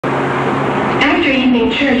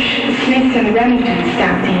evening church, the Smiths and the Remingtons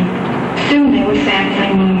stopped in. Soon they were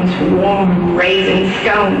sampling Mama's warm raisin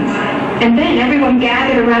scones. And then everyone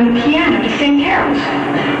gathered around the piano to sing carols.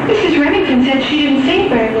 Mrs. Remington said she didn't sing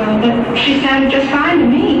very well, but she sounded just fine to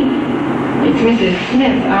me. It's Mrs.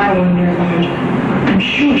 Smith I wonder about. I'm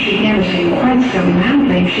sure she'd never sing quite so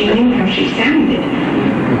loudly if she knew how she sounded.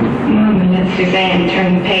 Mama let Suzanne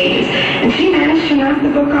turn the pages, and she managed to knock the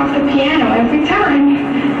book off the piano every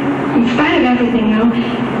time. In spite of everything, though,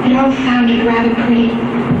 it all sounded rather pretty.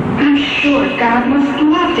 I'm sure God must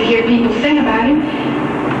love to hear people sing about him,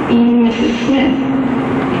 even Mrs. Smith.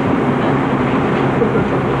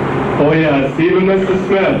 Oh yes, even Mrs.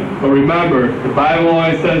 Smith. But remember, the Bible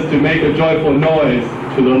always says to make a joyful noise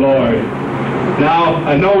to the Lord. Now,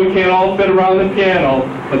 I know we can't all fit around the piano,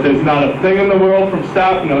 but there's not a thing in the world from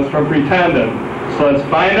stopping us from pretending. So let's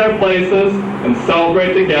find our places and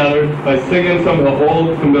celebrate together by singing some of the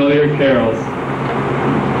old familiar carols.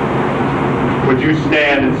 Would you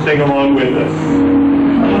stand and sing along with us?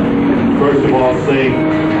 First of all, sing,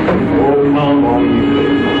 "Oh, Come On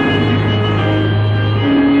You."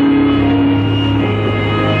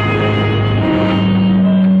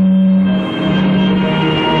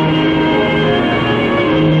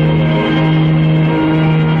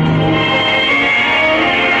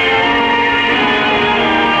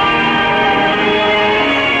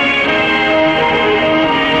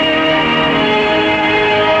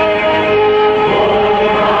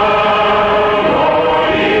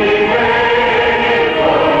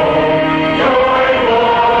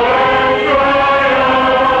 Joyful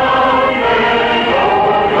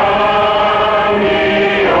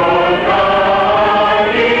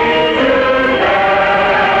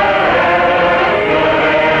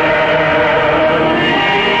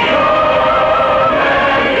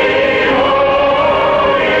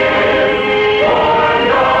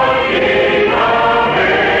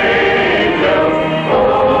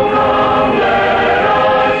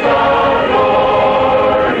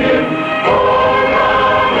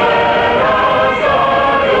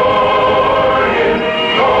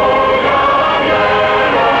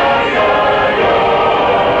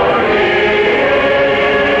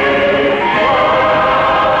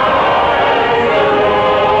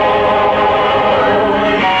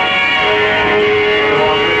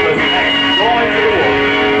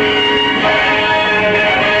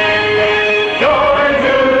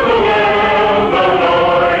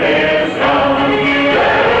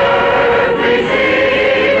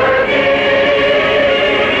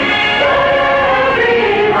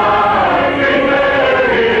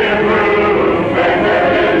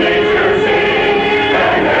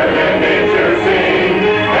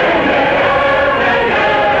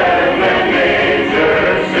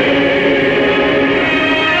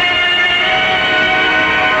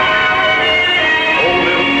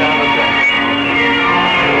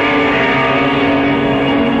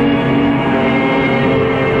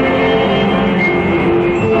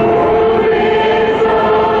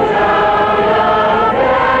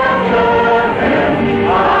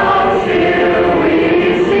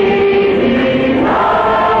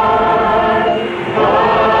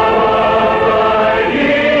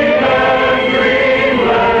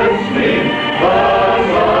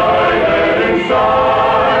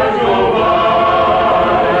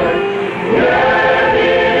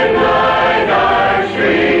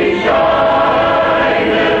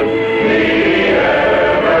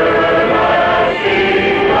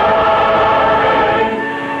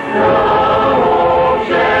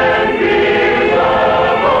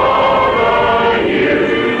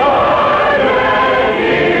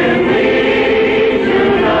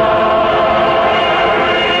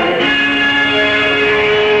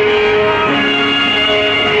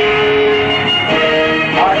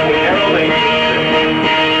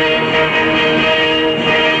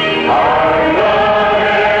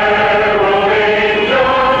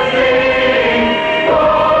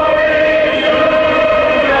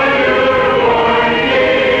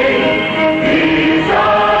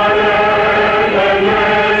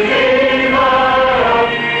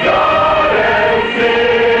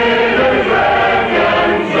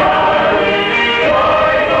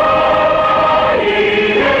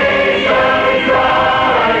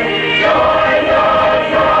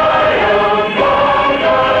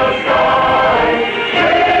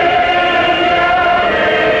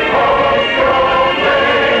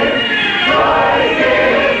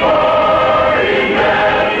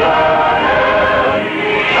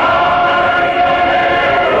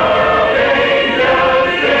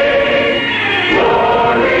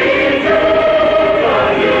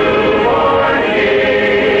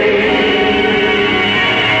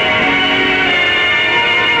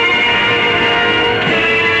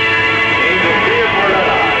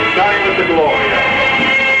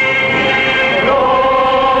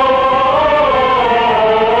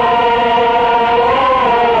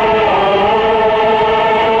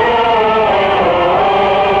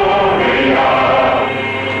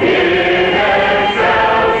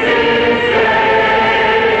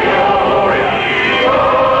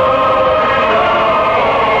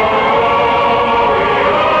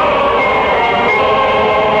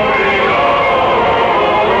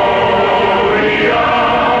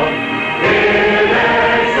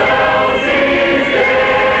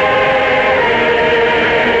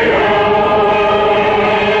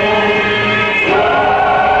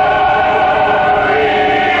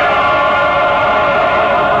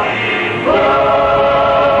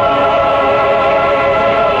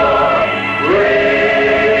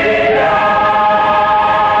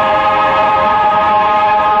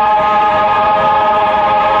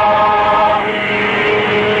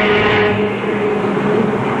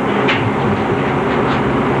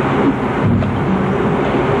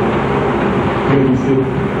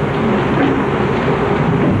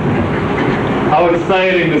How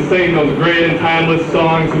exciting to sing those great and timeless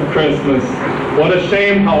songs of Christmas. What a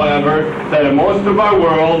shame, however, that in most of our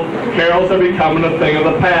world, carols are becoming a thing of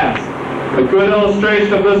the past. A good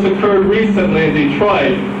illustration of this occurred recently in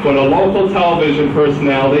Detroit when a local television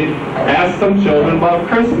personality asked some children about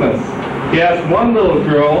Christmas. He asked one little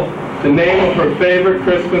girl the name of her favorite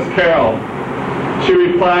Christmas carol. She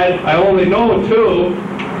replied, "I only know two,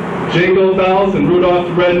 Jingle Bells and Rudolph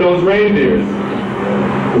the Red-Nosed Reindeers."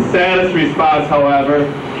 The saddest response, however,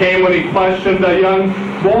 came when he questioned a young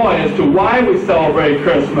boy as to why we celebrate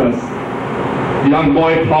Christmas. The young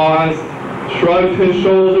boy paused, shrugged his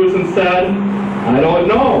shoulders and said, "I don't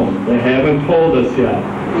know. They haven't told us yet."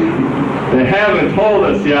 They haven't told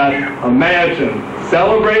us yet. Imagine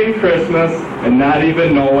celebrating Christmas and not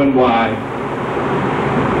even knowing why.